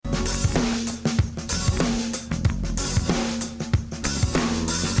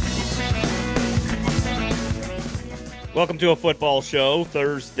Welcome to a football show,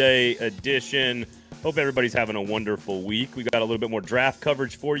 Thursday edition. Hope everybody's having a wonderful week. We got a little bit more draft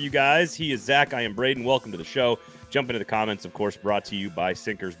coverage for you guys. He is Zach. I am Braden. Welcome to the show. Jump into the comments, of course, brought to you by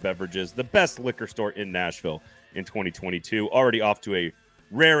Sinkers Beverages, the best liquor store in Nashville in 2022. Already off to a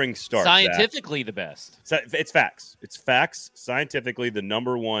raring start. Scientifically, Zach. The best. It's facts. It's facts. Scientifically, the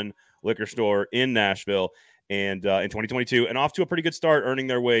number one liquor store in Nashville. And in 2022, and off to a pretty good start, earning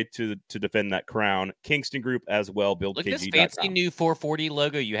their way to defend that crown. Kingston Group as well. BuildKG.com. Look at this fancy new 440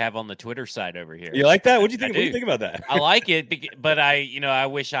 logo you have on the Twitter side over here. You like that? What do you think? What do you think about that? I like it, but I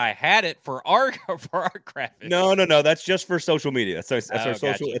wish I had it for our graphics. No. That's just for social media. That's our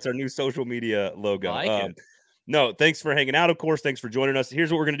social. Gotcha. It's our new social media logo. I like it. No, thanks for hanging out. Of course, thanks for joining us.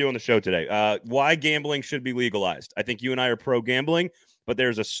 Here's what we're going to do on the show today. Why gambling should be legalized. I think you and I are pro gambling, but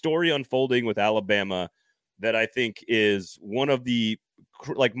there's a story unfolding with Alabama that I think is one of the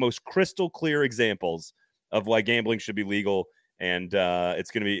most crystal clear examples of why gambling should be legal. And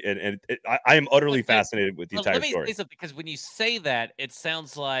it's going to be, I am utterly fascinated with the entire story. Let me say something, because when you say that, it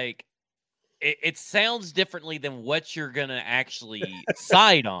sounds like it sounds differently than what you're going to actually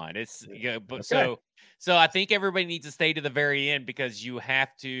side on. It's but okay. So I think everybody needs to stay to the very end, because you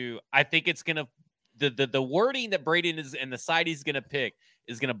have to. I think it's going to the wording that Braden is and the side he's going to pick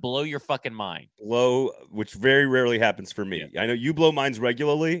is going to blow your fucking mind. Which very rarely happens for me. Yeah. I know you blow minds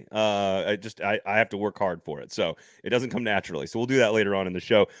regularly. I have to work hard for it. So it doesn't come naturally. So we'll do that later on in the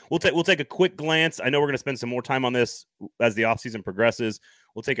show. We'll take a quick glance. I know we're going to spend some more time on this as the offseason progresses.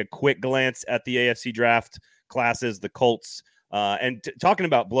 We'll take a quick glance at the AFC draft classes, the Colts, and talking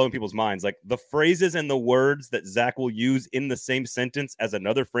about blowing people's minds, like the phrases and the words that Zach will use in the same sentence as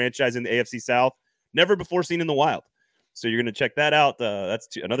another franchise in the AFC South, never before seen in the wild. So you're going to check that out.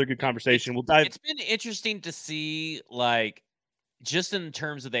 That's another good conversation. We'll dive. It's been interesting to see, just in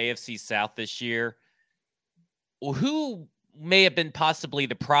terms of the AFC South this year, who may have been possibly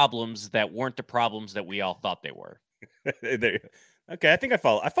the problems that weren't the problems that we all thought they were. Okay, I think I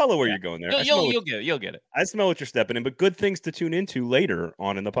follow where you're going there. You'll get it. I smell what you're stepping in, but good things to tune into later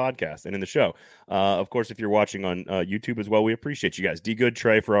on in the podcast and in the show. Of course, if you're watching on YouTube as well, we appreciate you guys. D Good,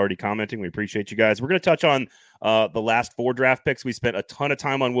 Trey for already commenting. We appreciate you guys. We're going to touch on the last 4 draft picks. We spent a ton of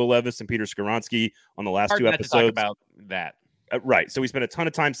time on Will Levis and Peter Skoronski on the last 2 episodes. To talk about that. Right. So we spent a ton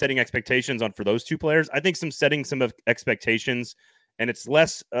of time setting expectations for those 2 players. I think setting some expectations, and it's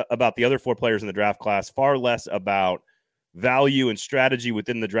less about the other 4 players in the draft class, far less about value and strategy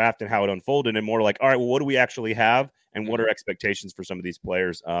within the draft and how it unfolded, and more like, all right, well, what do we actually have, and what are expectations for some of these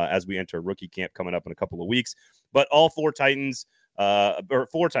players as we enter rookie camp coming up in a couple of weeks. But all 4 Titans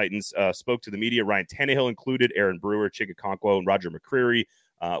spoke to the media. Ryan Tannehill included, Aaron Brewer, Chig Okonkwo, and Roger McCreary.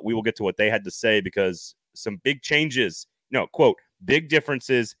 We will get to what they had to say, because some big changes, quote, big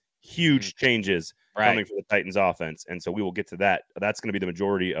differences, huge changes coming from the Titans offense. And so we will get to that. That's going to be the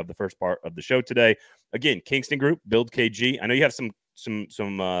majority of the first part of the show today. Again, Kingston Group, BuildKG. I know you have some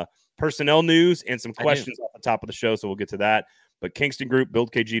personnel news and some questions off the top of the show, so we'll get to that. But Kingston Group,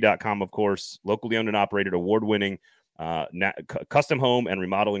 BuildKG.com, of course, locally owned and operated, award-winning custom home and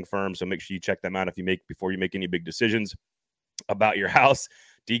remodeling firm. So make sure you check them out before you make any big decisions about your house.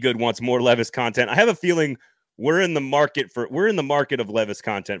 D Good wants more Levis content. I have a feeling we're in the market of Levis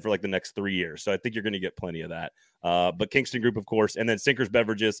content for the next 3 years. So I think you're going to get plenty of that. But Kingston Group, of course, and then Sinkers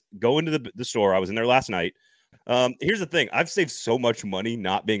Beverages. Go into the store. I was in there last night. Here's the thing. I've saved so much money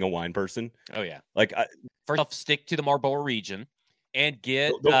not being a wine person. Oh, yeah. First off, stick to the Marlborough region and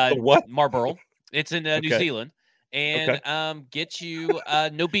get what? Marlborough. It's in New Zealand. And get you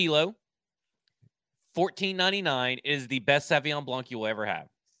Nobilo. $14.99 is the best Sauvignon Blanc you'll ever have.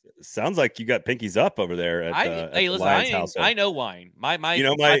 Sounds like you got pinkies up over there at I know wine.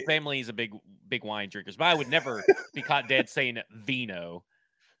 My family is a big wine drinkers, but I would never be caught dead saying vino.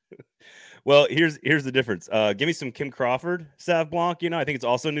 Well, here's the difference. Give me some Kim Crawford Sauv Blanc. I think it's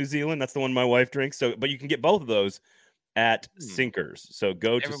also New Zealand. That's the one my wife drinks. So, but you can get both of those at Sinkers. So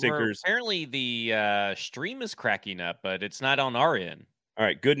go to Sinkers. Apparently the stream is cracking up, but it's not on our end. All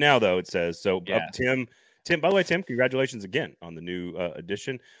right, good now though, it says. So Tim, by the way, Tim, congratulations again on the new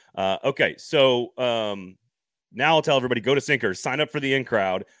edition. Okay, so now I'll tell everybody, go to Sinkers, sign up for the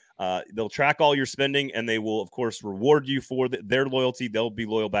in-crowd. They'll track all your spending, and they will, of course, reward you for their loyalty. They'll be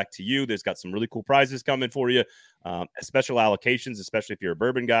loyal back to you. There's got some really cool prizes coming for you, special allocations, especially if you're a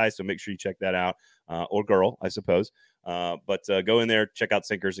bourbon guy. So make sure you check that out, or girl, I suppose. But go in there, check out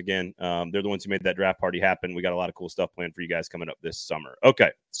Sinkers again. They're the ones who made that draft party happen. We got a lot of cool stuff planned for you guys coming up this summer. Okay,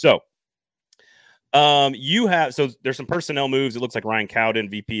 so there's some personnel moves. It looks like Ryan Cowden,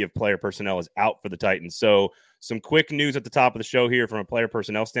 VP of player personnel, is out for the Titans. So some quick news at the top of the show here from a player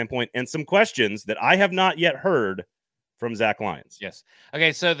personnel standpoint, and some questions that I have not yet heard from Zach Lyons. Yes.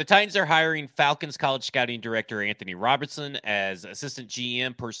 Okay, so the Titans are hiring Falcons college scouting director Anthony Robertson as assistant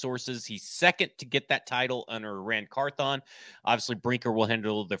GM per sources. He's second to get that title under Rand Carthon. Obviously, Brinker will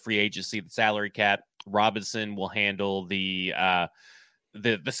handle the free agency, the salary cap. Robinson will handle the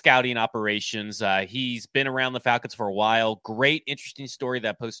scouting operations. He's been around the Falcons for a while. Great, interesting story that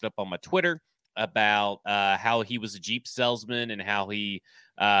I posted up on my Twitter about how he was a Jeep salesman and how he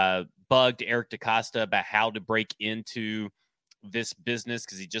bugged Eric DaCosta about how to break into this business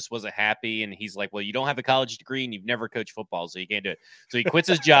because he just wasn't happy. And he's like, well, you don't have a college degree and you've never coached football, so you can't do it. So he quits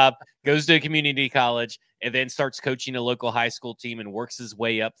his job, goes to a community college, and then starts coaching a local high school team and works his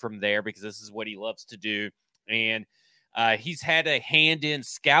way up from there because this is what he loves to do. And he's had a hand in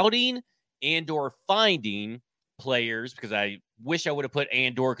scouting and or finding players, because I wish I would have put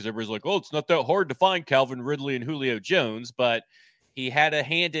and/or, because everybody's like, oh, it's not that hard to find Calvin Ridley and Julio Jones, but he had a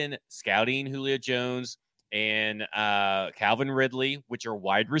hand in scouting Julio Jones and Calvin Ridley, which are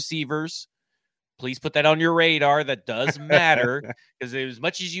wide receivers. Please put that on your radar. That does matter, because as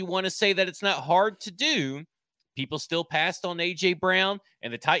much as you want to say that it's not hard to do, people still passed on A.J. Brown,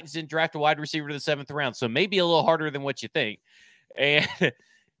 and the Titans didn't draft a wide receiver to the 7th round, so maybe a little harder than what you think.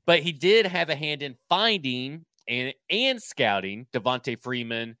 But he did have a hand in finding and scouting Devontae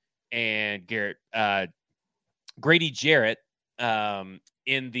Freeman and Grady Jarrett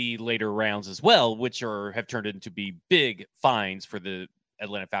in the later rounds as well, which have turned into be big finds for the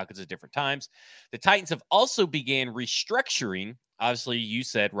Atlanta Falcons at different times. The Titans have also began restructuring. Obviously, you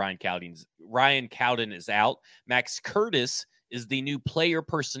said Ryan Cowden is out. Max Curtis is the new player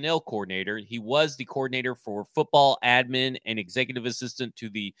personnel coordinator. He was the coordinator for football admin and executive assistant to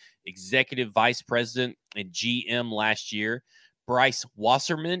the executive vice president and GM last year. Bryce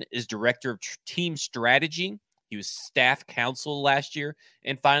Wasserman is director of team strategy. He was staff counsel last year.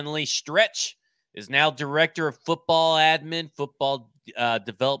 And finally, Stretch is now director of football admin, football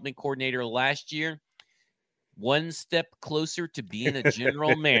development coordinator last year. One step closer to being a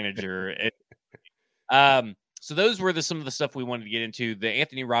general manager. So those were some of the stuff we wanted to get into. The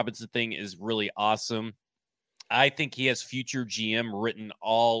Anthony Robinson thing is really awesome. I think he has future GM written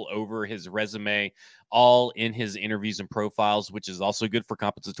all over his resume, all in his interviews and profiles, which is also good for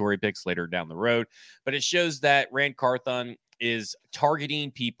compensatory picks later down the road. But it shows that Rand Carthon is targeting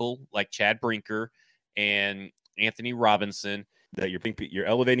people like Chad Brinker and Anthony Robinson. That you're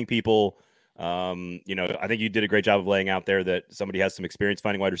elevating people. I think you did a great job of laying out there that somebody has some experience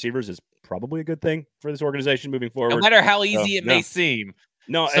finding wide receivers is probably a good thing for this organization moving forward. No matter how easy it may seem.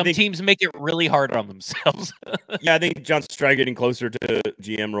 No, some teams make it really hard on themselves. Yeah, I think John Stride getting closer to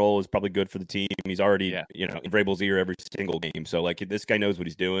GM role is probably good for the team. He's already, in Vrabel's ear every single game. So, this guy knows what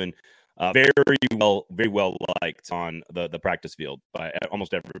he's doing. Very well liked on the practice field by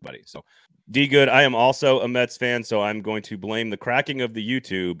almost everybody. So, D Good, I am also a Mets fan, so I'm going to blame the cracking of the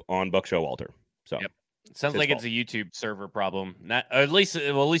YouTube on Buck Showalter. So, yep. Sounds like it's a YouTube server problem. At least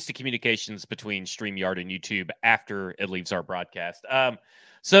the communications between StreamYard and YouTube after it leaves our broadcast.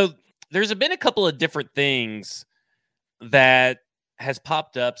 So there's been a couple of different things that has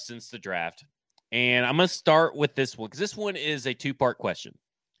popped up since the draft, and I'm going to start with this one because this one is a 2-part question,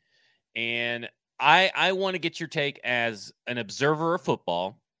 and I want to get your take as an observer of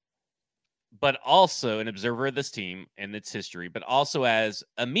football, but also an observer of this team and its history, but also as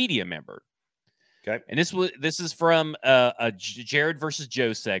a media member. Okay. And this is from a Jared versus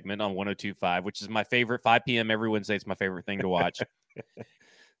Joe segment on 102.5, which is my favorite. 5 p.m. every Wednesday. It's my favorite thing to watch.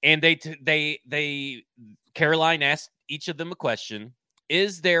 And Caroline asked each of them a question.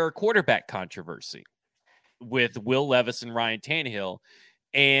 Is there a quarterback controversy with Will Levis and Ryan Tannehill?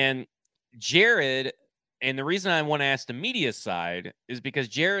 And Jared, and the reason I want to ask the media side is because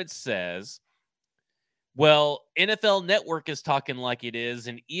Jared says, well, NFL Network is talking like it is,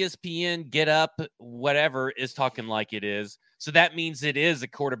 and ESPN, Get Up, whatever, is talking like it is. So that means it is a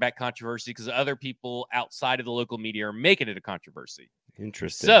quarterback controversy because other people outside of the local media are making it a controversy.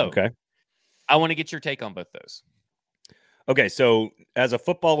 Interesting. So, okay. I want to get your take on both those. Okay, so as a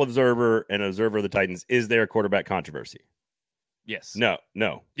football observer and observer of the Titans, is there a quarterback controversy? Yes. No.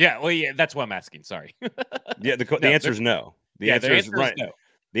 Yeah, well, yeah, that's what I'm asking. Sorry. Yeah, the answer is no. The answer is no.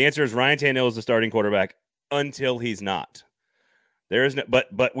 The answer is Ryan Tannehill is the starting quarterback until he's not. There is no,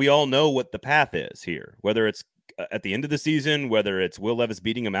 but we all know what the path is here. Whether it's at the end of the season, whether it's Will Levis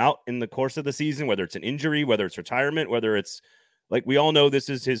beating him out in the course of the season, whether it's an injury, whether it's retirement, whether it's we all know this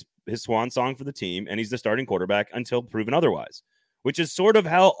is his swan song for the team, and he's the starting quarterback until proven otherwise. Which is sort of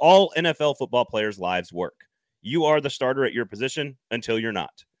how all NFL football players' lives work. You are the starter at your position until you're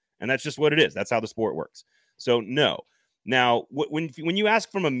not, and that's just what it is. That's how the sport works. So no. Now, when you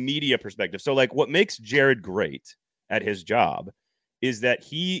ask from a media perspective, so what makes Jared great at his job is that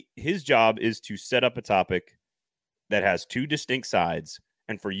his job is to set up a topic that has two distinct sides,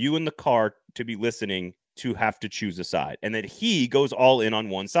 and for you in the car to be listening to have to choose a side, and that he goes all in on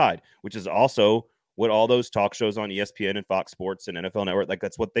one side, which is also what all those talk shows on ESPN and Fox Sports and NFL Network, like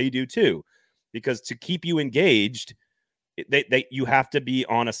that's what they do too, because to keep you engaged, you have to be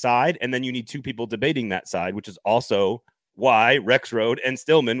on a side, and then you need two people debating that side, which is also why Rexrode and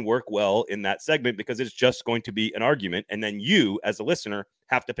Stillman work well in that segment, because it's just going to be an argument, and then you as a listener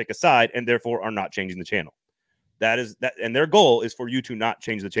have to pick a side and therefore are not changing the channel. That is that, and their goal is for you to not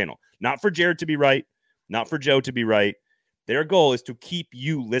change the channel, not for Jared to be right, not for Joe to be right. Their goal is to keep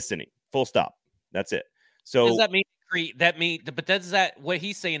you listening. Full stop. That's it. So does that mean but does that what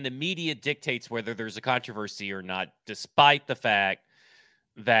he's saying? The media dictates whether there's a controversy or not, despite the fact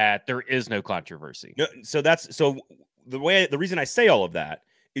that there is no controversy. So the reason I say all of that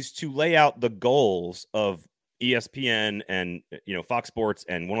is to lay out the goals of ESPN and Fox Sports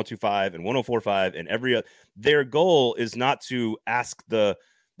and 102.5 and 104.5 and every other. Their goal is not to ask the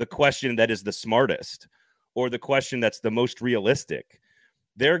question that is the smartest or the question that's the most realistic.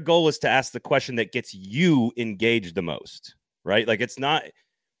 Their goal is to ask the question that gets you engaged the most, right? Like it's not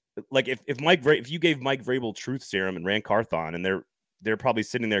like if you gave Mike Vrabel truth serum and ran Carthon, and they're probably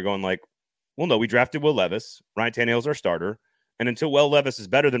sitting there going like, well, no, we drafted Will Levis. Ryan Tannehill's our starter. And until Will Levis is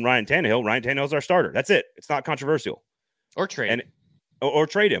better than Ryan Tannehill's our starter. That's it. It's not controversial. Or trade him. Or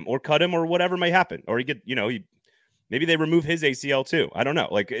trade him or cut him or whatever may happen. Or maybe they remove his ACL too. I don't know.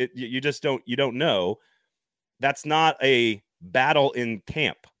 Like you don't know. That's not a battle in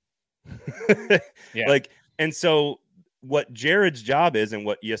camp. Yeah. And so what Jared's job is and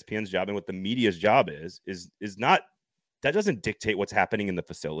what ESPN's job and what the media's job is not, that doesn't dictate what's happening in the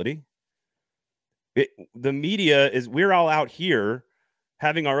facility. The media we're all out here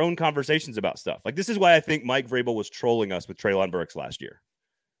having our own conversations about stuff. Like this is why I think Mike Vrabel was trolling us with Treylon Burks last year.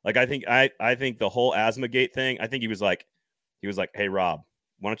 Like I think the whole asthma gate thing, I think he was like, hey Rob,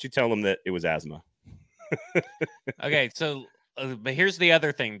 why don't you tell him that it was asthma? Okay, so but here's the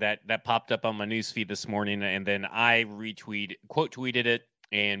other thing that popped up on my newsfeed this morning, and then I quote tweeted it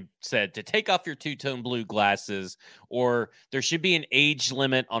and said to take off your two-tone blue glasses, or there should be an age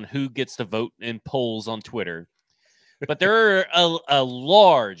limit on who gets to vote in polls on Twitter. But there are a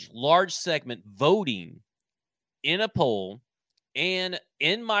large segment voting in a poll and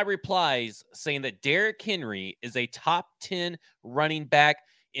in my replies saying that Derrick Henry is a top 10 running back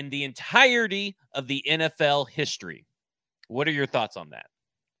in the entirety of the NFL history. What are your thoughts on that?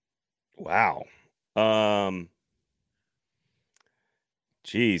 Wow.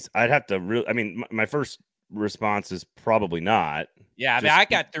 Geez, I'd have to my first response is probably not. Yeah, I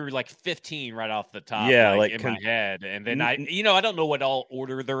got through like 15 right off the top. Yeah, in my head. And then I don't know what all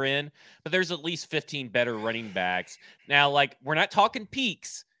order they're in, but there's at least 15 better running backs. Now, like, we're not talking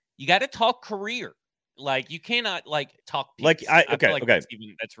peaks. You got to talk career. Like, you cannot talk peaks. Okay.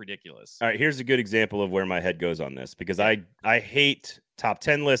 That's ridiculous. All right, here's a good example of where my head goes on this, because I hate top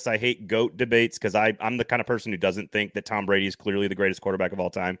 10 lists. I hate GOAT debates because I'm the kind of person who doesn't think that Tom Brady is clearly the greatest quarterback of all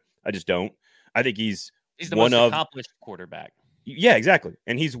time. I just don't. I think he's the most accomplished quarterback. Yeah, exactly.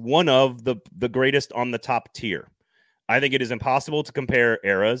 And he's one of the greatest on the top tier. I think it is impossible to compare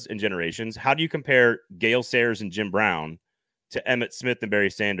eras and generations. How do you compare Gale Sayers and Jim Brown to Emmitt Smith and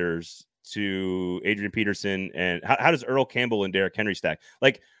Barry Sanders to Adrian Peterson? And how does Earl Campbell and Derrick Henry stack?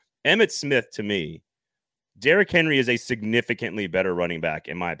 Like Emmitt Smith, to me, Derrick Henry is a significantly better running back,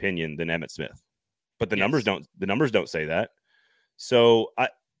 in my opinion, than Emmitt Smith. But the numbers don't say that. So I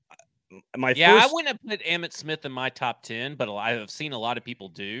wouldn't have put Emmitt Smith in my top 10, but I have seen a lot of people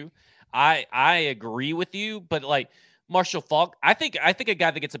do. I agree with you, but like Marshall Faulk, I think a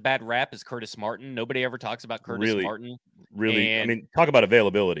guy that gets a bad rap is Curtis Martin. Nobody ever talks about Curtis Martin. Really, and, talk about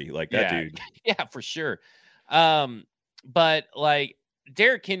availability, like that dude. Yeah, for sure. But like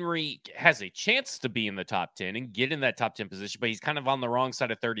Derrick Henry has a chance to be in the top 10 and get in that top 10 position, but he's kind of on the wrong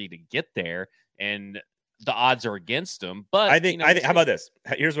side of 30 to get there, and the odds are against him. But I think how about this?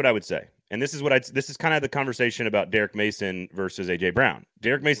 Here's what I would say. And this is kind of the conversation about Derek Mason versus AJ Brown.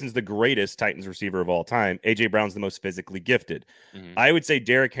 Derek Mason's the greatest Titans receiver of all time. AJ Brown's the most physically gifted. Mm-hmm. I would say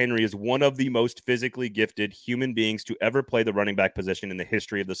Derrick Henry is one of the most physically gifted human beings to ever play the running back position in the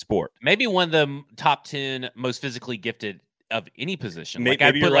history of the sport. Maybe one of the top 10 most physically gifted of any position. Maybe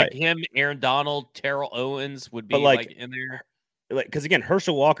I'd put right. him, Aaron Donald, Terrell Owens would be in there. Because again,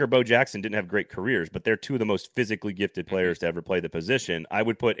 Herschel Walker, Bo Jackson didn't have great careers, but they're two of the most physically gifted players to ever play the position. I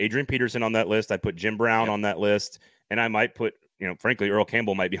would put Adrian Peterson on that list. I'd put Jim Brown on that list, and I might put, frankly, Earl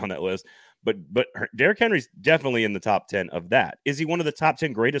Campbell might be on that list. But Derrick Henry's definitely in the top 10 of that. Is he one of the top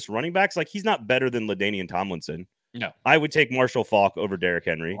 10 greatest running backs? Like, he's not better than LaDainian Tomlinson. No. I would take Marshall Faulk over Derrick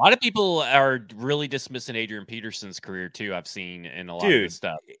Henry. A lot of people are really dismissing Adrian Peterson's career too. I've seen in a lot of this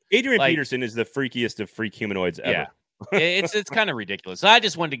stuff. Adrian Peterson is the freakiest of freak humanoids ever. It's kind of ridiculous. So I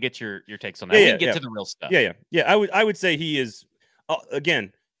just wanted to get your takes on that. Yeah, we can get to the real stuff. Yeah. I would say he is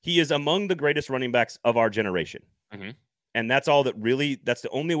again, he is among the greatest running backs of our generation. Mm-hmm. And that's the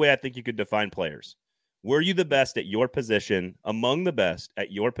only way I think you could define players. Were you the best at your position, among the best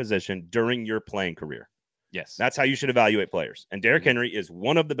at your position during your playing career? Yes. That's how you should evaluate players. And Derrick Henry is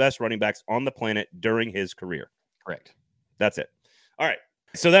one of the best running backs on the planet during his career. Correct. That's it. All right.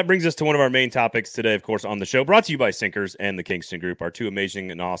 So that brings us to one of our main topics today, of course, on the show, brought to you by Sinkers and the Kingston Group, our two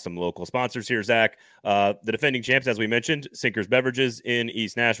amazing and awesome local sponsors here, Zach. The defending champs, as we mentioned, Sinkers Beverages in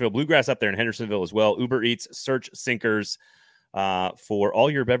East Nashville, Bluegrass up there in Hendersonville as well, Uber Eats, search Sinkers for all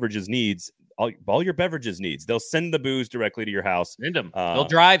your beverages needs. All your beverages needs. They'll send the booze directly to your house. Send them. They'll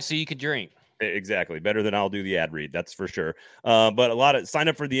drive so you can drink. Exactly. Better than I'll do the ad read. That's for sure. But a lot of sign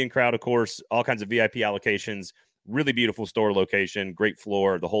up for the in crowd, of course, all kinds of VIP allocations, really beautiful store location, great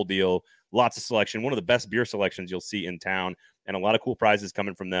floor, the whole deal, lots of selection, one of the best beer selections you'll see in town, and a lot of cool prizes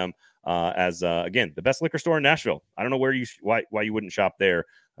coming from them as again, the best liquor store in Nashville. I don't know why you wouldn't shop there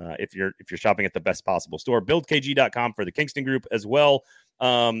if you're shopping at the best possible store. BuildKG.com for the Kingston Group as well.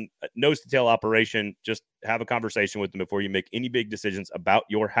 Nose to tail operation. Just have a conversation with them before you make any big decisions about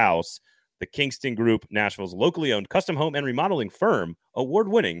your house. The Kingston Group, Nashville's locally owned custom home and remodeling firm,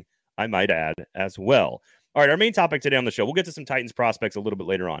 award-winning, I might add, as well. All right, our main topic today on the show, we'll get to some Titans prospects a little bit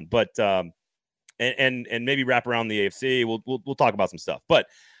later on, but and maybe wrap around the AFC. We'll talk about some stuff. But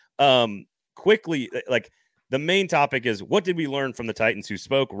quickly, like the main topic is, what did we learn from the Titans who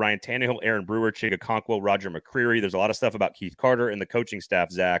spoke? Ryan Tannehill, Aaron Brewer, Chig Okonkwo, Roger McCreary. There's a lot of stuff about Keith Carter and the coaching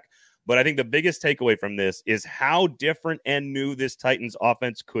staff, Zach. But I think the biggest takeaway from this is how different and new this Titans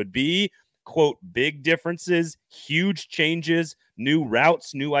offense could be. Quote, big differences, huge changes, new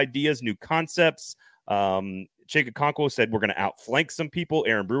routes, new ideas, new concepts. Chig Okonkwo said we're going to outflank some people.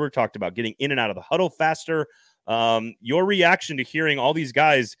 Aaron Brewer talked about getting in and out of the huddle faster. Your reaction to hearing all these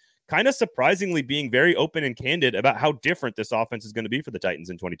guys kind of surprisingly being very open and candid about how different this offense is going to be for the Titans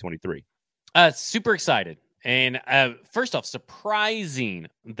in 2023. Super excited. And first off, surprising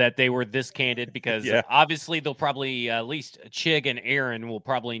that they were this candid because obviously they'll probably, at least Chig and Aaron will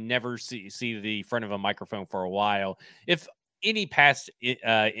probably never see the front of a microphone for a while. If any past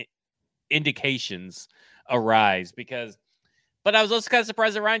indications arise, but I was also kind of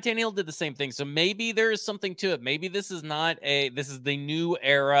surprised that Ryan Tannehill did the same thing. So maybe there is something to it. Maybe this is the new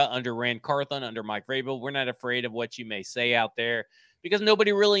era under Rand Carthon, under Mike Vrabel. We're not afraid of what you may say out there because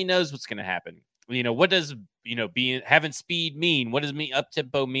nobody really knows what's going to happen. What does, having speed mean? What does up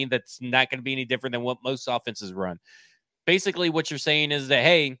tempo mean? That's not going to be any different than what most offenses run. Basically, what you're saying is that,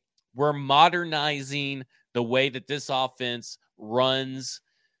 hey, we're modernizing the way that this offense runs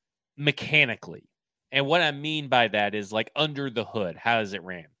mechanically. And what I mean by that is like under the hood. How does it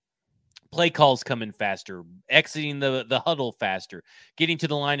ran? Play calls coming faster, exiting the huddle faster, getting to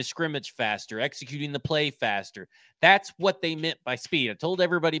the line of scrimmage faster, executing the play faster. That's what they meant by speed. I told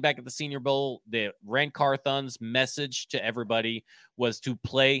everybody back at the Senior Bowl that Rand Carthon's message to everybody was to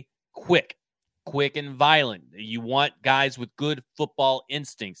play quick and violent. You want guys with good football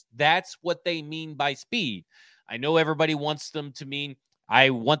instincts. That's what they mean by speed. I know everybody wants them to mean, I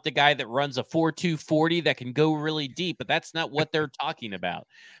want the guy that runs a 4.2 40 that can go really deep, but that's not what they're talking about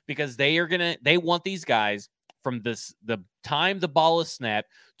because they want these guys from the time the ball is snapped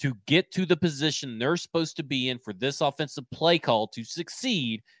to get to the position they're supposed to be in for this offensive play call to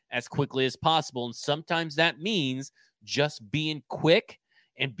succeed as quickly as possible. And sometimes that means just being quick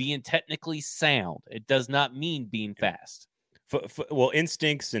and being technically sound. It does not mean being fast. Well,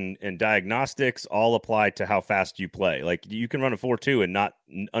 instincts and diagnostics all apply to how fast you play. Like you can run a 4.2 and not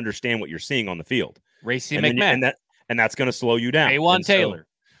understand what you're seeing on the field. Racey McMahon. And that's going to slow you down. Jaywan Taylor.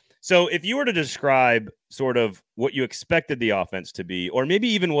 So if you were to describe sort of what you expected the offense to be, or maybe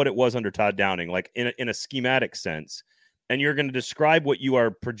even what it was under Todd Downing, like in a schematic sense, and you're going to describe what you are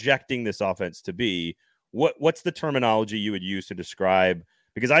projecting this offense to be, what's the terminology you would use to describe?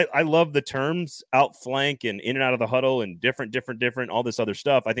 Because I love the terms outflank and in and out of the huddle and different, all this other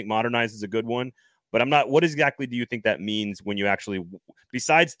stuff. I think modernize is a good one, but I'm not. What exactly do you think that means when you actually,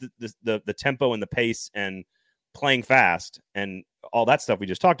 besides the tempo and the pace and playing fast and all that stuff we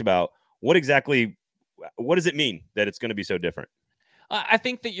just talked about, what does it mean that it's going to be so different? I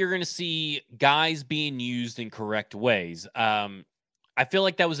think that you're going to see guys being used in correct ways. I feel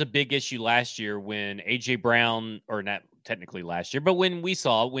like that was a big issue last year when AJ Brown, or not technically last year, but when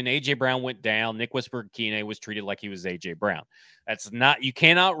A.J. Brown went down, Nick Westbrook-Ikhine was treated like he was A.J. Brown. You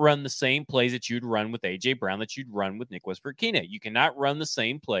cannot run the same plays that you'd run with A.J. Brown that you'd run with Nick Westbrook-Ikhine. You cannot run the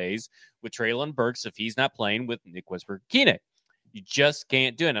same plays with Treylon Burks if he's not playing with Nick Westbrook-Ikhine. You just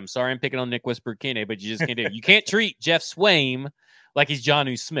can't do it. I'm sorry I'm picking on Nick Westbrook-Ikhine, but you just can't do it. You can't treat Jeff Swaim like he's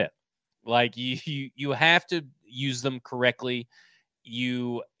Jonnu Smith. Like you have to use them correctly.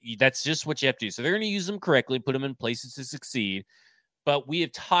 That's just what you have to do. So they're going to use them correctly, put them in places to succeed. But we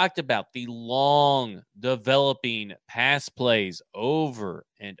have talked about the long developing pass plays over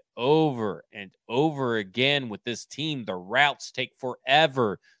and over and over again with this team. The routes take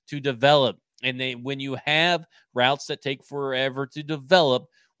forever to develop. And when you have routes that take forever to develop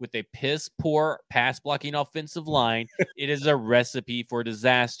with a piss poor pass blocking offensive line, it is a recipe for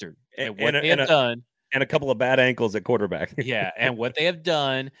disaster. And what they have done, and a couple of bad ankles at quarterback. Yeah, and what they have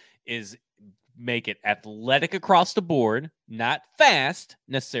done is make it athletic across the board, not fast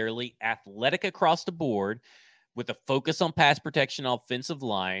necessarily, athletic across the board with a focus on pass protection offensive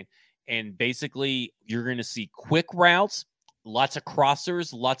line. And basically, you're going to see quick routes, lots of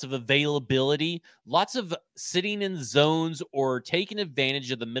crossers, lots of availability, lots of sitting in zones or taking advantage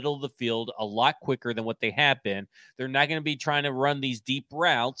of the middle of the field a lot quicker than what they have been. They're not going to be trying to run these deep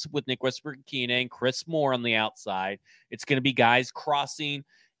routes with Nick Westbrook-Ikhine and Chris Moore on the outside. It's going to be guys crossing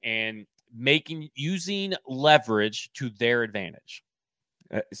and using leverage to their advantage.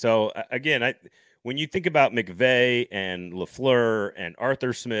 So again, when you think about McVay and LaFleur and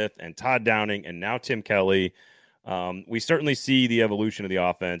Arthur Smith and Todd Downing and now Tim Kelly, we certainly see the evolution of the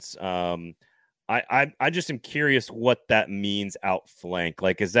offense. I just am curious what that means out flank.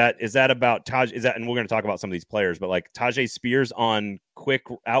 Like, is that about Taj? Is that, and we're going to talk about some of these players, but like Tyjae Spears on quick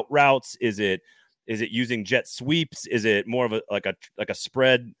out routes? Is it using jet sweeps? Is it more of a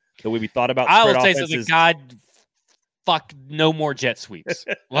spread the way we thought about? I will say something. God, fuck, no more jet sweeps.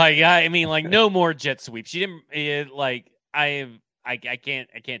 I mean, no more jet sweeps. You didn't I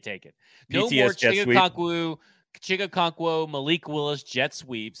can't take it. No PTS more Chig Okonkwo, Malik Willis jet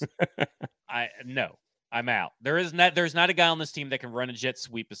sweeps. I'm out. There's not a guy on this team that can run a jet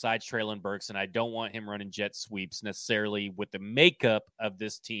sweep besides Treylon Burks, and I don't want him running jet sweeps necessarily with the makeup of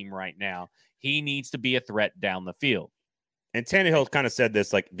this team right now. He needs to be a threat down the field. And Tannehill kind of said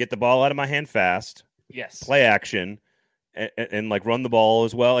this, like, get the ball out of my hand fast. Yes. Play action and like run the ball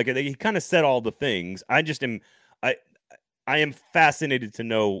as well. Like, he kind of said all the things. I am fascinated to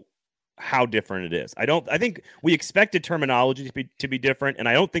know how different it is. I think we expected terminology to be different, and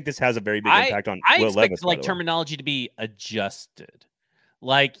I don't think this has a very big impact on Will Levis. I expect terminology to be adjusted.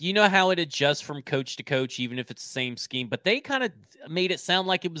 Like, you know how it adjusts from coach to coach, even if it's the same scheme, but they kind of made it sound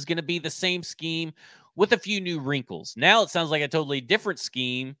like it was going to be the same scheme with a few new wrinkles. Now it sounds like a totally different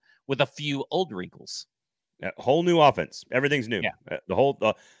scheme with a few old wrinkles. A whole new offense. Everything's new. Yeah.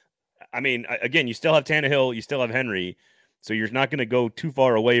 Again, you still have Tannehill, you still have Henry, so you're not going to go too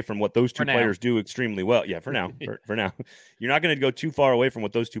far away from what those two players do extremely well. Yeah, for now. For now. You're not going to go too far away from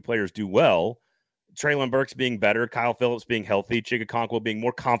what those two players do well. Treylon Burks being better, Kyle Phillips being healthy, Chig Okonkwo being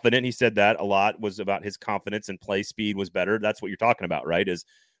more confident. He said that a lot was about his confidence and play speed was better. That's what you're talking about, right?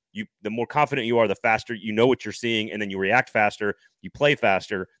 The more confident you are, the faster you know what you're seeing, and then you react faster, you play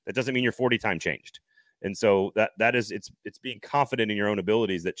faster. That doesn't mean your 40 time changed. And so that is it's being confident in your own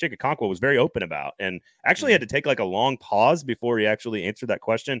abilities that Chig Okonkwo was very open about, and actually had to take like a long pause before he actually answered that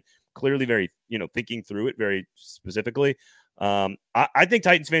question. Clearly very, thinking through it very specifically. I think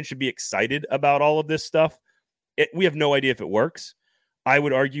Titans fans should be excited about all of this stuff. We have no idea if it works. I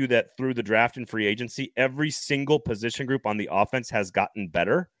would argue that through the draft and free agency, every single position group on the offense has gotten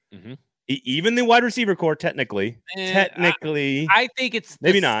better. Mm-hmm. Even the wide receiver core, technically, I think it's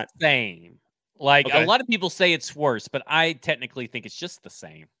maybe not same. A lot of people say it's worse, but I technically think it's just the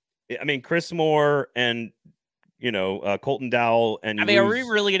same. I mean, Chris Moore and Colton Dowell, and are we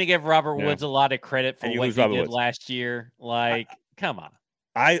really going to give Robert Woods a lot of credit for what he did last year? Come on.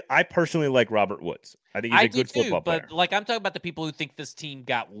 I personally like Robert Woods. I think he's a good football player. But I'm talking about the people who think this team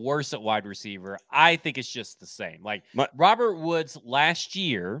got worse at wide receiver. I think it's just the same. Robert Woods last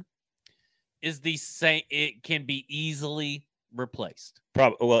year is the same. It can be easily replaced.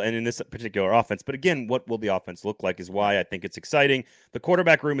 And in this particular offense. But again, what will the offense look like is why I think it's exciting. The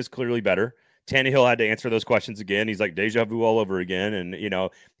quarterback room is clearly better. Tannehill had to answer those questions again. He's like deja vu all over again. And,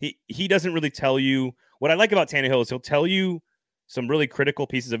 he doesn't really tell you. What I like about Tannehill is he'll tell you some really critical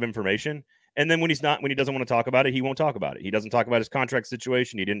pieces of information. And then when he doesn't want to talk about it, he won't talk about it. He doesn't talk about his contract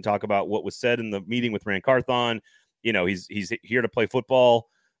situation. He didn't talk about what was said in the meeting with Ran Carthon. He's here to play football,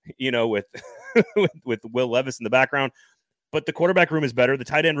 with with Will Levis in the background. but the quarterback room is better. The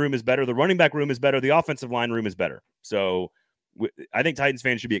tight end room is better. The running back room is better. The offensive line room is better. So I think Titans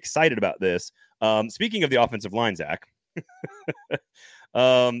fans should be excited about this. Speaking of the offensive line, Zach,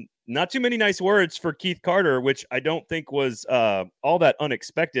 not too many nice words for Keith Carter, which I don't think was all that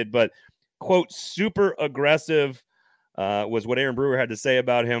unexpected, but quote, super aggressive was what Aaron Brewer had to say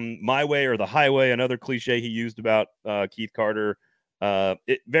about him. My way or the highway, another cliche he used about Keith Carter.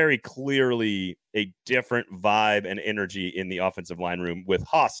 It very clearly a different vibe and energy in the offensive line room with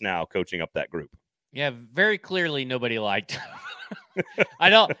Haas now coaching up that group. Yeah, very clearly nobody liked him.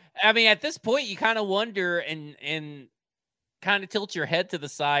 I mean, at this point, you kind of wonder and kind of tilt your head to the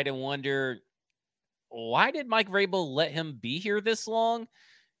side and wonder, why did Mike Vrabel let him be here this long?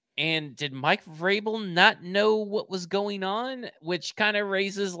 And did Mike Vrabel not know what was going on? Which kind of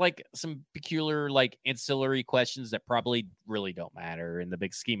raises like some peculiar, like ancillary questions that probably really don't matter in the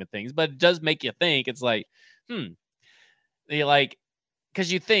big scheme of things, but it does make you think. It's like,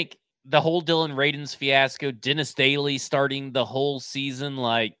 because you think the whole Dylan Radins fiasco, Dennis Daly starting the whole season,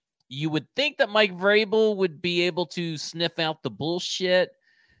 like you would think that Mike Vrabel would be able to sniff out the bullshit,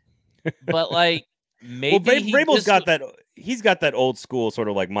 but like maybe Vrabel's got that. He's got that old school sort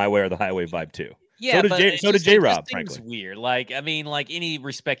of like my way or the highway vibe too. Yeah, so did J-Rob, frankly. Seems weird. Like, I mean, like any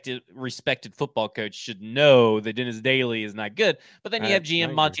respected football coach should know that Dennis Daly is not good. But then you have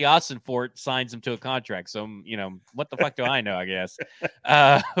GM Monty Austinfort signs him to a contract. So, what the fuck do I know, I guess?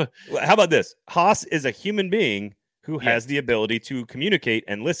 How about this? Haas is a human being who has the ability to communicate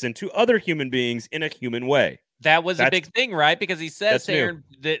and listen to other human beings in a human way. That's a big thing, right? Because he says to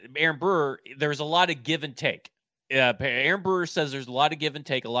Aaron Brewer, there's a lot of give and take. Aaron Brewer says there's a lot of give and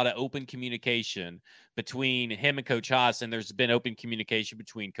take, a lot of open communication between him and Coach Haas, and there's been open communication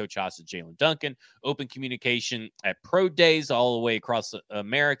between Coach Haas and Jalen Duncan, open communication at pro days all the way across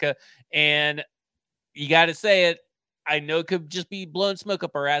America. And you got to say it, I know it could just be blowing smoke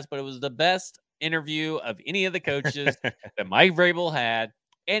up our ass, but it was the best interview of any of the coaches that Mike Vrabel had.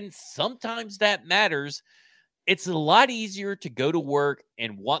 And sometimes that matters. It's a lot easier to go to work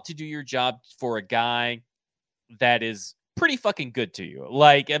and want to do your job for a guy that is pretty fucking good to you.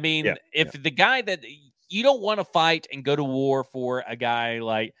 Like, I mean, if the guy that you don't want to fight and go to war for a guy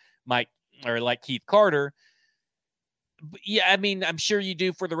like Mike or like Keith Carter, I mean, I'm sure you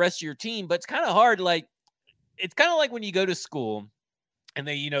do for the rest of your team, but it's kind of hard. Like, it's kind of like when you go to school and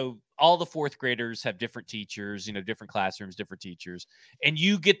they, all the fourth graders have different teachers, different classrooms, different teachers, and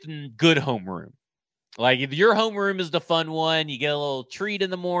you get the good homeroom. Like if your homeroom is the fun one, you get a little treat in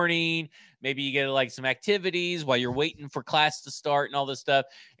the morning. Maybe you get like some activities while you're waiting for class to start and all this stuff.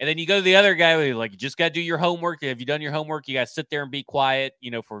 And then you go to the other guy where you're like, you just got to do your homework. Have you done your homework? You got to sit there and be quiet,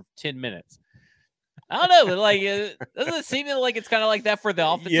 for 10 minutes. I don't know, but like, doesn't it seem like it's kind of like that for the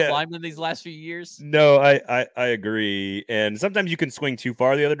offensive linemen these last few years? No, I agree. And sometimes you can swing too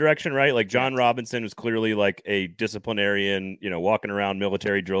far the other direction, right? Like John Robinson was clearly like a disciplinarian, walking around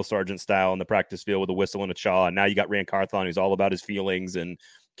military drill sergeant style in the practice field with a whistle and a chaw. And now you got Rand Carthon, who's all about his feelings and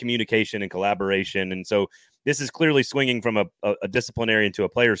communication and collaboration. And so this is clearly swinging from a disciplinarian to a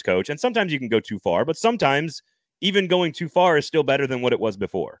player's coach. And sometimes you can go too far, but sometimes even going too far is still better than what it was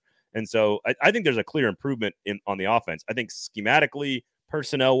before. And so I think there's a clear improvement on the offense. I think schematically,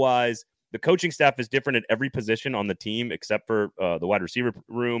 personnel-wise, the coaching staff is different at every position on the team except for the wide receiver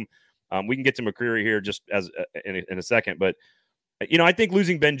room. We can get to McCreary here just in a second. But, I think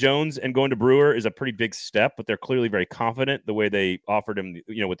losing Ben Jones and going to Brewer is a pretty big step, but they're clearly very confident the way they offered him,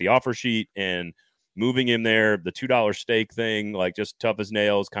 with the offer sheet and moving him there, the $2 stake thing, like just tough as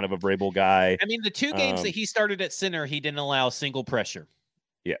nails, kind of a Vrabel guy. I mean, the two games that he started at center, he didn't allow a single pressure.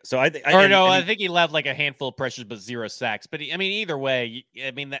 Yeah, so I think, I think he allowed like a handful of pressures, but 0 sacks. But either way,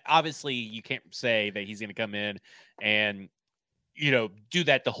 obviously you can't say that he's going to come in and do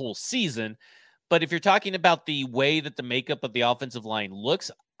that the whole season. But if you're talking about the way that the makeup of the offensive line looks,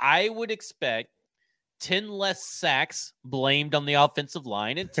 I would expect 10 less sacks blamed on the offensive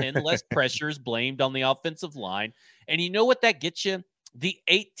line and 10 less pressures blamed on the offensive line. And you know what that gets you? The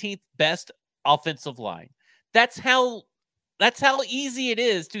 18th best offensive line. That's how easy it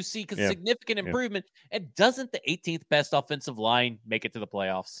is to see significant improvement. And doesn't the 18th best offensive line make it to the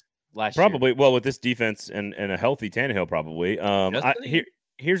playoffs last year? Probably. Well, with this defense and a healthy Tannehill, probably.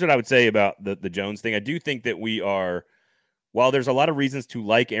 Here's what I would say about the Jones thing. I do think that we are, while there's a lot of reasons to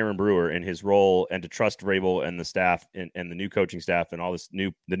like Aaron Brewer and his role and to trust Vrabel and the staff and the new coaching staff and all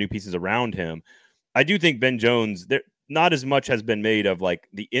the new pieces around him, I do think Ben Jones, not as much has been made of like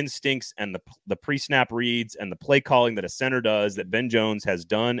the instincts and the pre-snap reads and the play calling that a center does that Ben Jones has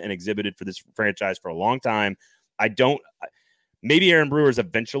done and exhibited for this franchise for a long time. Maybe Aaron Brewer is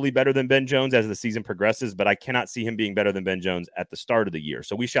eventually better than Ben Jones as the season progresses, but I cannot see him being better than Ben Jones at the start of the year.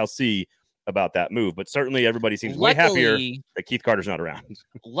 So we shall see about that move. But certainly everybody seems way happier that Keith Carter's not around.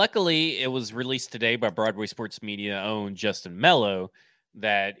 Luckily, it was released today by Broadway Sports Media owned Justin Mello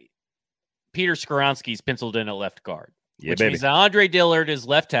that Peter Skoronski's penciled in at left guard. Yeah, which baby. means that Andre Dillard is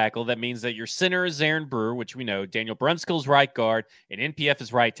left tackle. That means that your center is Aaron Brewer, which we know. Daniel Brunskill's right guard, and NPF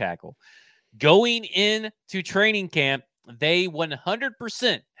is right tackle. Going into training camp, they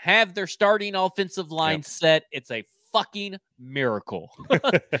 100% have their starting offensive line set. It's a fucking miracle.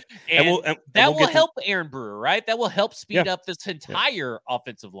 and that will help Aaron Brewer, right? That will help speed up this entire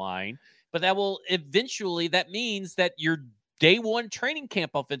offensive line. But that will eventually, that means that your day one training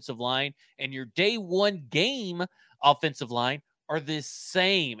camp offensive line and your day one game offensive line are the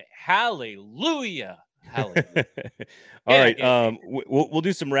same. Hallelujah. Hallelujah. All right. We'll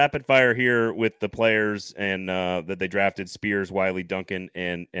do some rapid fire here with the players and that they drafted: Spears, Wiley, Duncan,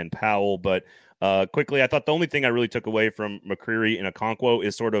 and Powell. But quickly, I thought the only thing I really took away from McCreary and Okonkwo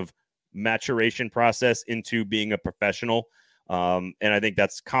is sort of maturation process into being a professional. And I think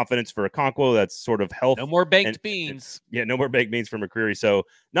that's confidence for Okonkwo. That's sort of health. No more baked beans. No more baked beans for McCreary. So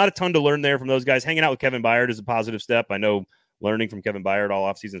not a ton to learn there from those guys. Hanging out with Kevin Byard is a positive step. I know learning from Kevin Byard all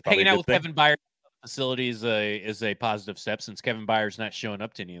offseason is probably hanging a good out with thing. Kevin Byard facility is a positive step since Kevin Byard's not showing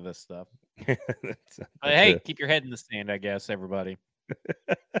up to any of this stuff. Hey, keep your head in the sand, I guess, everybody.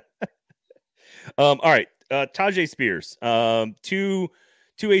 All right. Tyjae Spears, two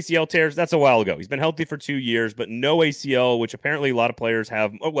ACL tears. That's a while ago. He's been healthy for 2 years, but no ACL, which apparently a lot of players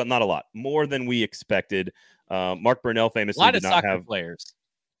have. Well, not a lot, more than we expected. Mark Burnell famously did not have players.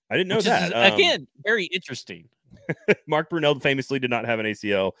 I didn't know that. Again, very interesting. Mark Burnell famously did not have an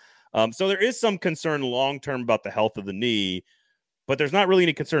ACL. So there is some concern long-term about the health of the knee, but there's not really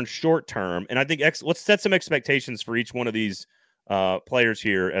any concern short-term. And I think let's set some expectations for each one of these players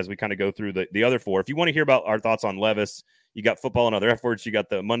here as we kind of go through the other four. If you want to hear about our thoughts on Levis, you got Football and Other Efforts. You got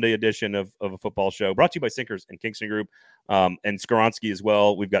the Monday edition of a football show brought to you by Sinkers and Kingston Group and Skoronski as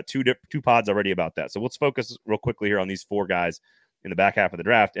well. We've got two pods already about that. So let's focus real quickly here on these four guys in the back half of the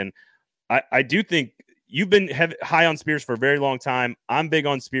draft. And I do think you've been high on Spears for a very long time. I'm big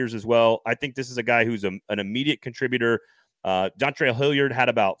on Spears as well. I think this is a guy who's an immediate contributor. Dontrell Hilliard had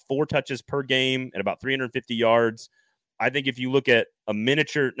about 4 touches per game and about 350 yards. I think if you look at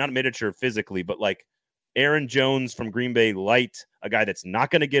not a miniature physically, but like Aaron Jones from Green Bay light, a guy that's not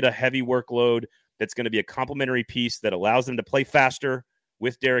going to get a heavy workload, that's going to be a complementary piece that allows them to play faster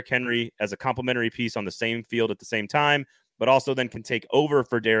with Derrick Henry as a complementary piece on the same field at the same time, but also then can take over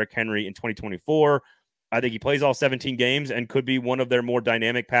for Derrick Henry in 2024. I think he plays all 17 games and could be one of their more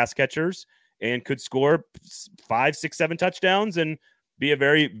dynamic pass catchers and could score 5, 6, 7 touchdowns and be a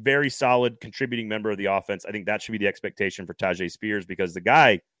very, very solid contributing member of the offense. I think that should be the expectation for Tyjae Spears because the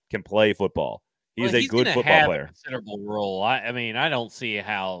guy can play football. He's a good football player. A considerable role. I mean, I don't see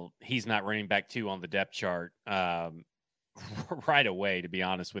how he's not running back 2 on the depth chart right away, to be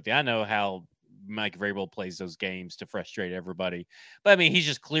honest with you. I know how Mike Vrabel plays those games to frustrate everybody. But, I mean, he's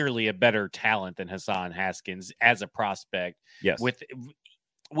just clearly a better talent than Hassan Haskins as a prospect. Yes.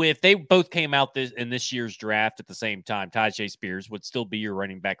 If they both came out in this year's draft at the same time, Tyjae Spears would still be your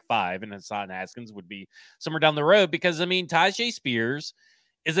running back 5, and Hassan Haskins would be somewhere down the road because, I mean, Tyjae Spears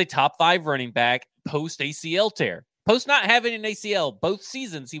is a top 5 running back post ACL tear. Post not having an ACL, both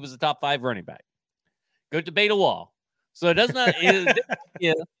seasons he was a top 5 running back. Go debate a wall. So it does not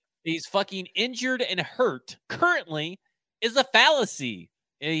he's fucking injured and hurt currently is a fallacy.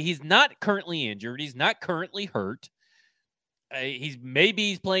 He's not currently injured. He's not currently hurt.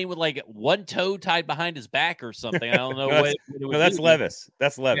 He's playing with like one toe tied behind his back or something. I don't know what. No, that's Levis.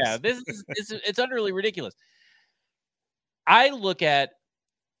 That's Levis. Yeah, it's utterly ridiculous. I look at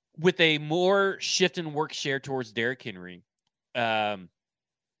with a more shift in work share towards Derrick Henry,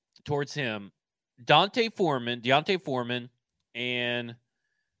 towards him, Deontay Foreman, and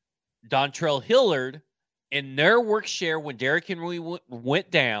Dontrell Hilliard, and their work share when Derrick Henry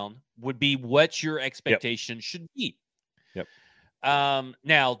went down would be what your expectation should be. Yep.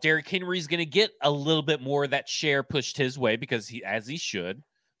 Now Derrick Henry's going to get a little bit more of that share pushed his way because he should.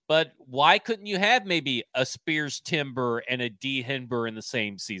 But why couldn't you have maybe a Spears Timber and a D Henber in the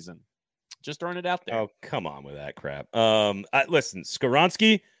same season? Just throwing it out there. Oh, come on with that crap. Listen,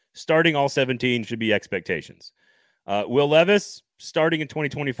 Skoronski starting all 17 should be expectations. Will Levis starting in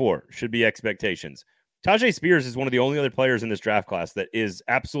 2024 should be expectations. Tyjae Spears is one of the only other players in this draft class that is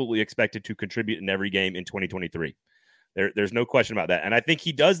absolutely expected to contribute in every game in 2023. There's no question about that. And I think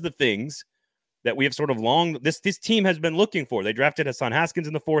he does the things that we have sort of this team has been looking for. They drafted Hassan Haskins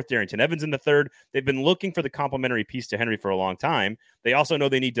in the 4th, Darrington Evans in the 3rd. They've been looking for the complementary piece to Henry for a long time. They also know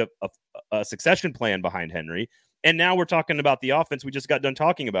they need a succession plan behind Henry. And now we're talking about the offense. We just got done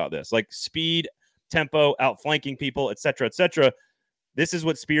talking about this, like speed, tempo, outflanking people, et cetera, et cetera. This is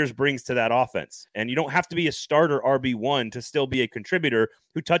what Spears brings to that offense. And you don't have to be a starter RB1 to still be a contributor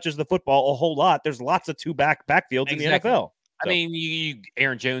who touches the football a whole lot. There's lots of two-back backfields in the NFL. I mean, you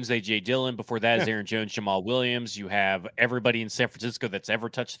Aaron Jones, A.J. Dillon. Before that is Aaron Jones, Jamal Williams. You have everybody in San Francisco that's ever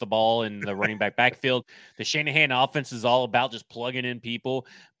touched the ball in the running back backfield. The Shanahan offense is all about just plugging in people.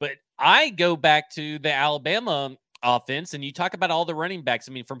 But I go back to the Alabama offense, and you talk about all the running backs.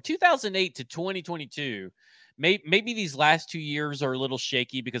 I mean, from 2008 to 2022, maybe these last 2 years are a little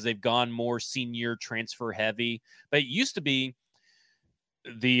shaky because they've gone more senior transfer heavy. But it used to be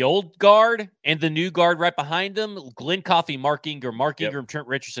the old guard and the new guard right behind them. Glenn Coffey, Mark Ingram, Trent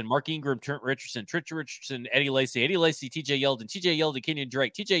Richardson, Mark Ingram, Trent Richardson, Eddie Lacy, TJ Yeldon, Kenyon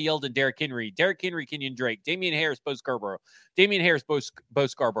Drake, TJ Yeldon, Derrick Henry, Kenyon Drake, Damian Harris, Bo Scarborough,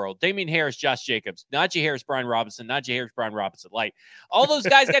 Damian Harris, Josh Jacobs, Najee Harris, Brian Robinson. Like, all those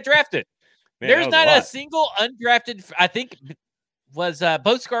guys got drafted. Man, there's not a single undrafted. I think was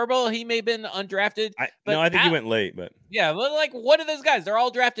Bo Scarborough. He may have been undrafted. I think he went late, but yeah, but like one of those guys, they're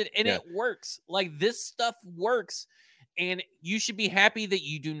all drafted, and it works. Like, this stuff works, and you should be happy that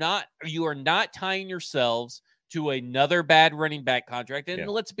you are not tying yourselves to another bad running back contract. And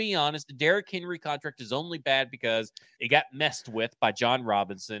let's be honest, the Derrick Henry contract is only bad because it got messed with by John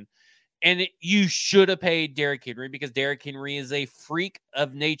Robinson. And you should have paid Derrick Henry because Derrick Henry is a freak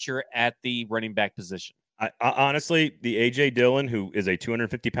of nature at the running back position. I honestly, the A.J. Dillon, who is a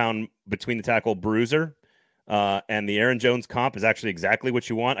 250-pound between the tackle bruiser, and the Aaron Jones comp is actually exactly what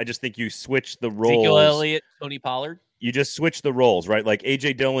you want. I just think you switch the roles. Ezekiel Elliott, Tony Pollard. You just switch the roles, right? Like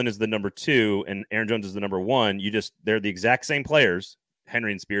A.J. Dillon is the number 2 and Aaron Jones is the number 1. They're the exact same players,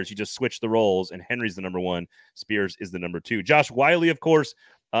 Henry and Spears. You just switch the roles, and Henry's the number 1. Spears is the number 2. Josh Whyle, of course,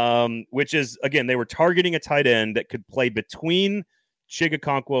 which is, again, they were targeting a tight end that could play between Chig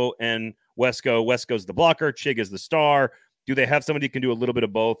Okonkwo and Wesco. Wesco's the blocker. Chig is the star. Do they have somebody who can do a little bit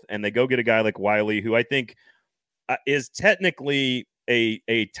of both? And they go get a guy like Wiley, who I think is technically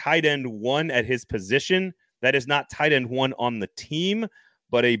a tight end 1 at his position. That is not tight end 1 on the team,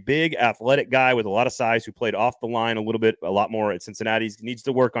 but a big athletic guy with a lot of size who played off the line a lot more at Cincinnati. He needs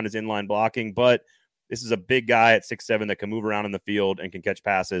to work on his inline blocking, but this is a big guy at 6'7" that can move around in the field and can catch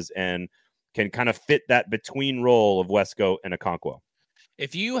passes and can kind of fit that between role of Wesco and Okonkwo.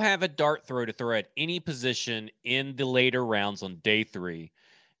 If you have a dart throw to throw at any position in the later rounds on day 3,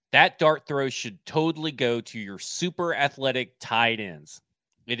 that dart throw should totally go to your super athletic tight ends.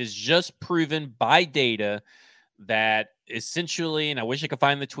 It is just proven by data that essentially, and I wish I could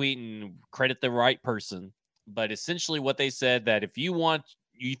find the tweet and credit the right person, but essentially what they said, that if you want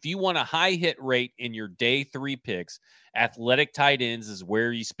a high hit rate in your day 3 picks, athletic tight ends is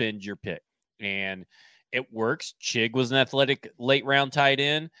where you spend your pick. And it works. Chig was an athletic late round tight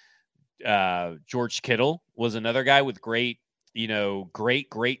end. George Kittle was another guy with great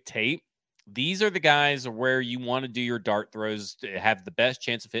tape. These are the guys where you want to do your dart throws to have the best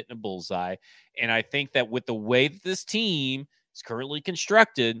chance of hitting a bullseye. And I think that with the way that this team is currently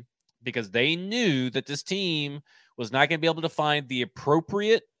constructed, because they knew that this team was not going to be able to find the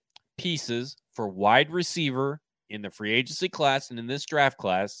appropriate pieces for wide receiver in the free agency class and in this draft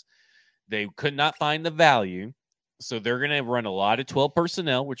class, they could not find the value. So they're going to run a lot of 12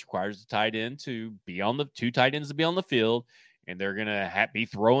 personnel, which requires the tight end to be on the 2 tight ends to be on the field. And they're going to be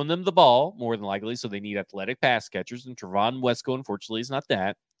throwing them the ball more than likely. So they need athletic pass catchers. And Trevon Wesco, unfortunately, is not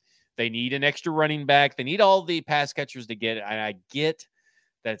that. They need an extra running back. They need all the pass catchers to get it. And I get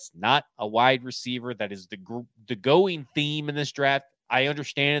that's not a wide receiver. That is the going theme in this draft. I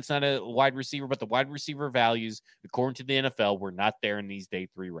understand it's not a wide receiver, but the wide receiver values, according to the NFL, were not there in these day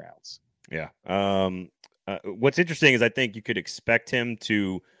 3 rounds. Yeah. What's interesting is I think you could expect him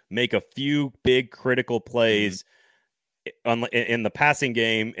to make a few big critical plays in the passing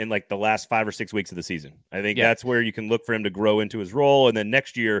game in like the last 5 or 6 weeks of the season. I think that's where you can look for him to grow into his role. And then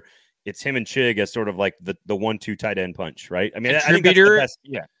next year, it's him and Chig as sort of like the 1-2 tight end punch, right? I mean, I think that's the best.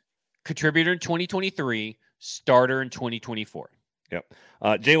 Yeah. Contributor in 2023, starter in 2024. Yep.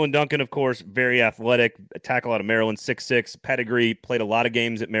 Jalen Duncan, of course, very athletic, tackle out of Maryland, 6'6", pedigree, played a lot of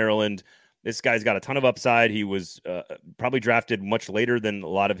games at Maryland. This guy's got a ton of upside. He was probably drafted much later than a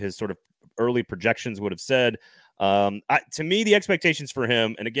lot of his sort of early projections would have said. To me, the expectations for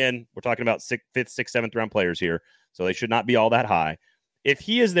him, and again, we're talking about 5th, 6th, 7th round players here, so they should not be all that high. If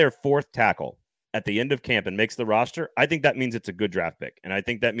he is their 4th tackle, at the end of camp and makes the roster, I think that means it's a good draft pick. And I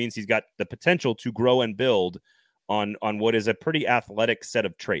think that means he's got the potential to grow and build on what is a pretty athletic set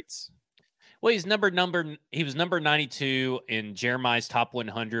of traits. Well, he was number 92 in Jeremiah's top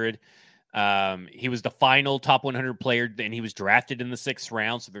 100. He was the final top 100 player, and he was drafted in the 6th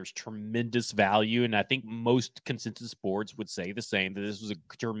round. So there's tremendous value. And I think most consensus boards would say the same, that this was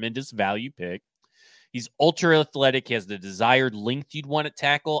a tremendous value pick. He's ultra athletic. He has the desired length you'd want at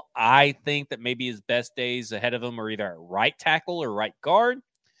tackle. I think that maybe his best days ahead of him are either at right tackle or right guard.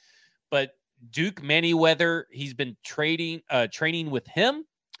 But Duke Manyweather, he's been training with him,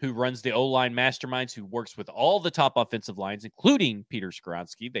 who runs the O-line masterminds, who works with all the top offensive lines, including Peter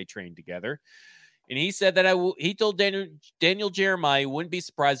Skoronski. They trained together. And he said that he told Daniel Jeremiah he wouldn't be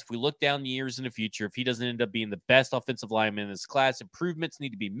surprised if we look down years in the future if he doesn't end up being the best offensive lineman in this class. Improvements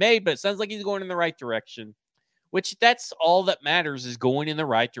need to be made, but it sounds like he's going in the right direction, which that's all that matters, is going in the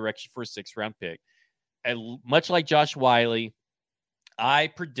right direction for a 6th-round pick. And much like Josh Whyle, I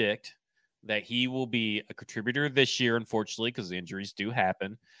predict that he will be a contributor this year, unfortunately, because injuries do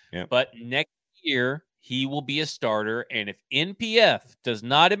happen. Yep. But next year, he will be a starter. And if NPF does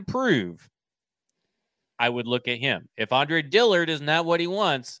not improve, I would look at him. If Andre Dillard is not what he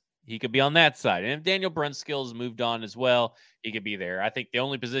wants, he could be on that side. And if Daniel Brunskill has moved on as well, he could be there. I think the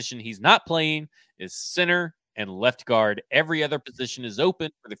only position he's not playing is center and left guard. Every other position is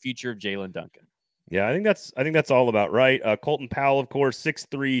open for the future of Jalen Duncan. Yeah, I think that's all about right. Colton Powell, of course,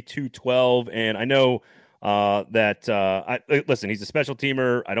 6'3", 212, and I know listen, he's a special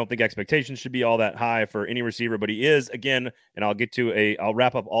teamer. I don't think expectations should be all that high for any receiver, but he is, again, and I'll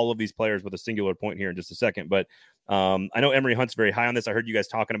wrap up all of these players with a singular point here in just a second, but I know Emory Hunt's very high on this. I heard you guys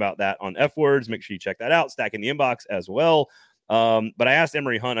talking about that on F Words. Make sure you check that out. Stack in the inbox as well. But I asked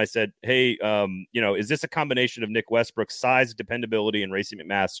Emory Hunt, I said, hey, is this a combination of Nick Westbrook's size, dependability, and Racey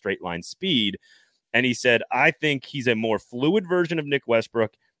McMath's straight line speed? And he said, I think he's a more fluid version of Nick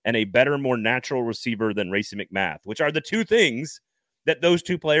Westbrook and a better, more natural receiver than Racey McMath, which are the two things that those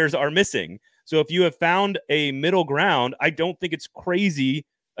two players are missing. So if you have found a middle ground, I don't think it's crazy.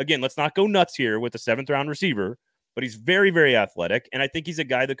 Again, let's not go nuts here with the 7th-round receiver, but he's very, very athletic. And I think he's a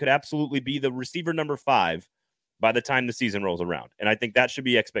guy that could absolutely be the receiver number 5 by the time the season rolls around. And I think that should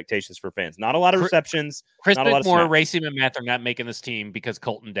be expectations for fans. Not a lot of receptions. Chris not a lot of Whitmore, snaps. Racey McMath are not making this team because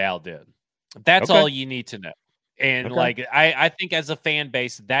Colton Dow did. That's all you need to know. And I think as a fan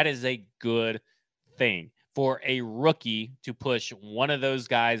base, that is a good thing for a rookie to push one of those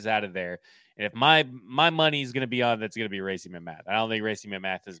guys out of there. And if my money is going to be on, that's going to be Racey McMath. I don't think Racey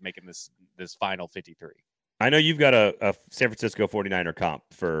McMath is making this final 53. I know you've got a San Francisco 49er comp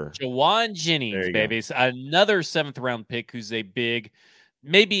for Jauan Jennings, baby. It's another 7th-round pick who's a big,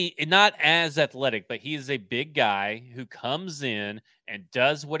 maybe not as athletic, but he is a big guy who comes in and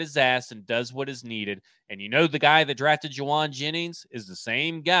does what is asked and does what is needed. And the guy that drafted Jauan Jennings is the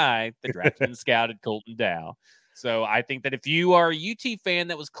same guy that drafted and scouted Colton Dow. So I think that if you are a UT fan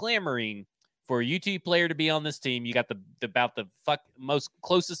that was clamoring for a UT player to be on this team, you got about the most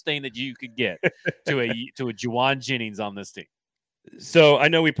closest thing that you could get to a Jauan Jennings on this team. So I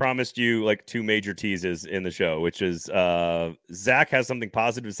know we promised you like 2 major teases in the show, which is Zach has something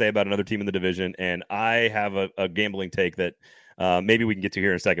positive to say about another team in the division, and I have a gambling take that maybe we can get to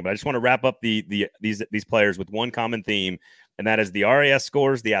here in a second. But I just want to wrap up these players with one common theme, and that is the RAS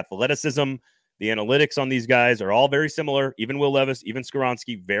scores, the athleticism, the analytics on these guys are all very similar. Even Will Levis, even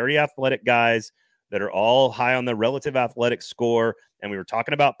Skoronski, very athletic guys that are all high on the relative athletic score. And we were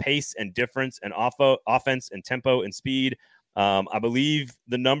talking about pace and difference and offense and tempo and speed. I believe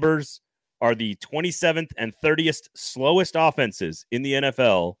the numbers are the 27th and 30th slowest offenses in the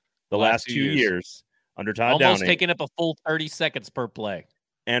NFL the last 2 years under Todd Downing. Almost taking up a full 30 seconds per play.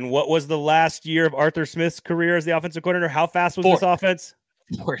 And what was the last year of Arthur Smith's career as the offensive coordinator? How fast was this offense?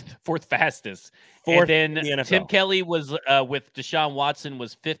 Fourth fastest. Fourth and in the then NFL. Tim Kelly was with Deshaun Watson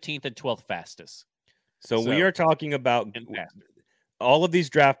was 15th and 12th fastest. So we are talking about all of these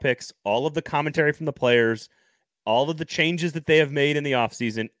draft picks, all of the commentary from the players, all of the changes that they have made in the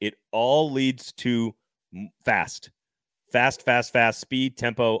offseason. It all leads to fast, speed,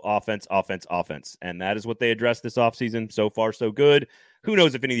 tempo, offense. And that is what they addressed this offseason. So far, so good. Who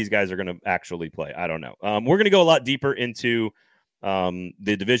knows if any of these guys are going to actually play? I don't know. We're going to go a lot deeper into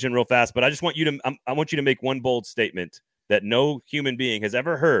the division real fast, but I just want you to I want you to make one bold statement that no human being has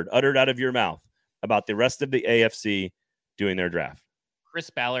ever heard uttered out of your mouth about the rest of the AFC doing their draft.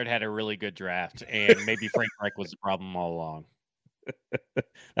 Chris Ballard had a really good draft, and maybe Frank Reich was the problem all along.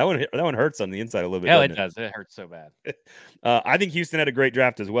 That one hurts on the inside a little bit. Yeah, it does. It hurts so bad. I think Houston had a great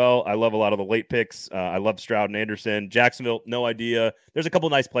draft as well. I love a lot of the late picks. I love Stroud and Anderson. Jacksonville, no idea. There's a couple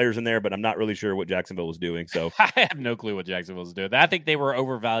nice players in there, but I'm not really sure what Jacksonville was doing. So I have no clue what Jacksonville was doing. I think they were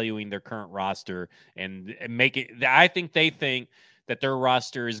overvaluing their current roster and make it. I think they think that their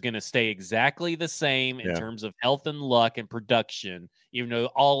roster is going to stay exactly the same in terms of health and luck and production, even though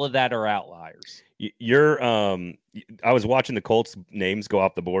all of that are outliers. I was watching the Colts names go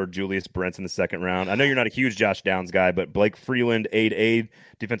off the board. Julius Brents in the second round. I know you're not a huge Josh Downs guy, but Blake Freeland, aid,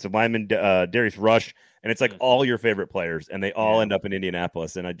 defensive lineman, Darius Rush, and it's like all your favorite players, and they all end up in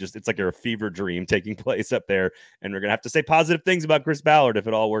Indianapolis. And it's like a fever dream taking place up there. And we're going to have to say positive things about Chris Ballard if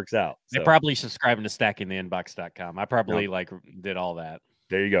it all works out. They're probably subscribing to stackingtheinbox.com. I probably did all that.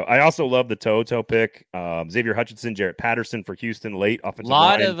 There you go. I also love the Toto pick. Xavier Hutchinson, Jarrett Patterson for Houston late offensive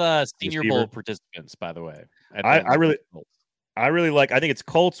line. A lot of Senior Bowl participants, by the way. I really like. I think it's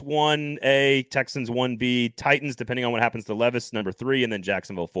Colts 1A, Texans 1B, Titans depending on what happens to Levis number 3, and then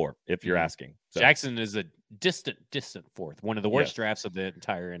Jacksonville 4. If you're asking, Jackson is a distant fourth. One of the worst drafts of the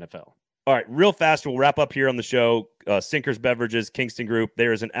entire NFL. All right, real fast. We'll wrap up here on the show. Sinkers Beverages, Kingston Group.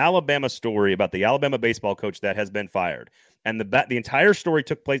 There is an Alabama story about the Alabama baseball coach that has been fired. And the entire story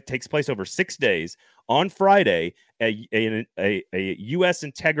takes place over 6 days. On Friday, a U.S.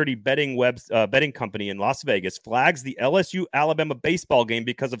 integrity betting company in Las Vegas flags the LSU Alabama baseball game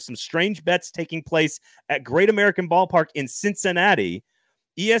because of some strange bets taking place at Great American Ballpark in Cincinnati.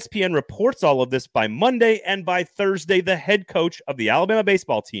 ESPN reports all of this by Monday, and by Thursday, the head coach of the Alabama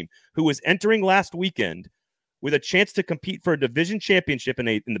baseball team, who was entering last weekend with a chance to compete for a division championship in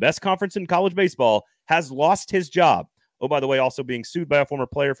the best conference in college baseball, has lost his job. Oh, by the way, also being sued by a former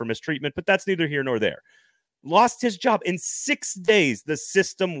player for mistreatment, but that's neither here nor there. Lost his job in 6 days. The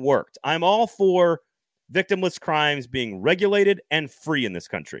system worked. I'm all for victimless crimes being regulated and free in this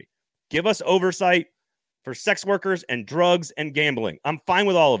country. Give us oversight for sex workers and drugs and gambling. I'm fine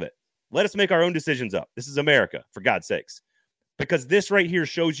with all of it. Let us make our own decisions up. This is America, for God's sakes. Because this right here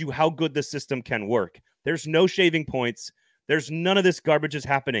shows you how good the system can work. There's no shaving points. There's none of this garbage is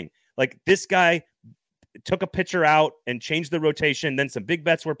happening. Like, this guy took a pitcher out and changed the rotation. Then some big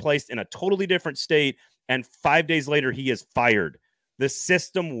bets were placed in a totally different state. And 5 days later, he is fired. The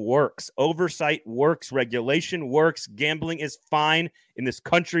system works. Oversight works. Regulation works. Gambling is fine in this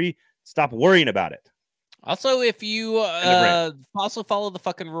country. Stop worrying about it. Also, if you also follow the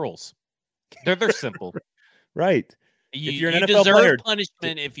fucking rules, they're simple. Right. If you're an NFL player,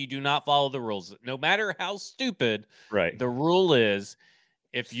 punishment if you do not follow the rules, no matter how stupid. Right. The rule is,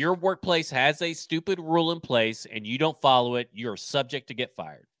 if your workplace has a stupid rule in place and you don't follow it, you're subject to get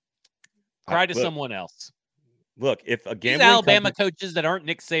fired. Cry to someone else. Look, if a gambling These Alabama coaches that aren't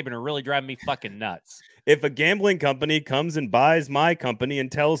Nick Saban are really driving me fucking nuts. If a gambling company comes and buys my company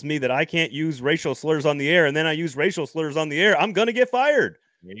and tells me that I can't use racial slurs on the air, and then I use racial slurs on the air, I'm going to get fired.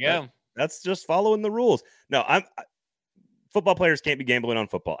 There you go. That's just following the rules. No, football players can't be gambling on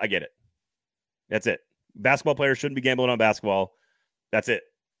football. I get it. That's it. Basketball players shouldn't be gambling on basketball. That's it.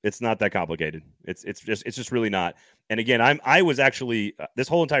 It's not that complicated. It's just really not. And again, I was actually this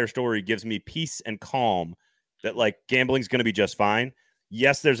whole entire story gives me peace and calm that like gambling's going to be just fine.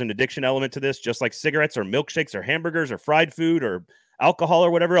 Yes, there's an addiction element to this, just like cigarettes or milkshakes or hamburgers or fried food or alcohol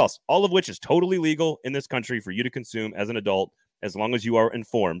or whatever else, all of which is totally legal in this country for you to consume as an adult, as long as you are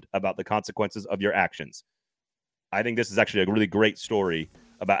informed about the consequences of your actions. I think this is actually a really great story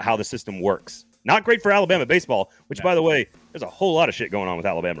about how the system works. Not great for Alabama baseball, which, by the way, there's a whole lot of shit going on with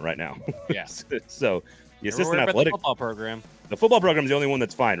Alabama right now. Yeah. So the assistant athletic football program. The football program is the only one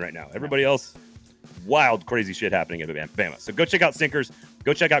that's fine right now. Everybody else, wild, crazy shit happening at Alabama. So go check out Sinkers.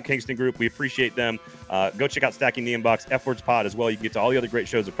 Go check out Kingston Group. We appreciate them. Go check out Stacking the Inbox, F-Words Pod as well. You can get to all the other great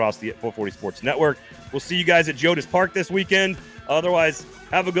shows across the 440 Sports Network. We'll see you guys at Geodis Park this weekend. Otherwise,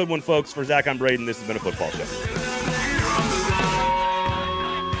 have a good one, folks. For Zach, I'm Braden. This has been a football show.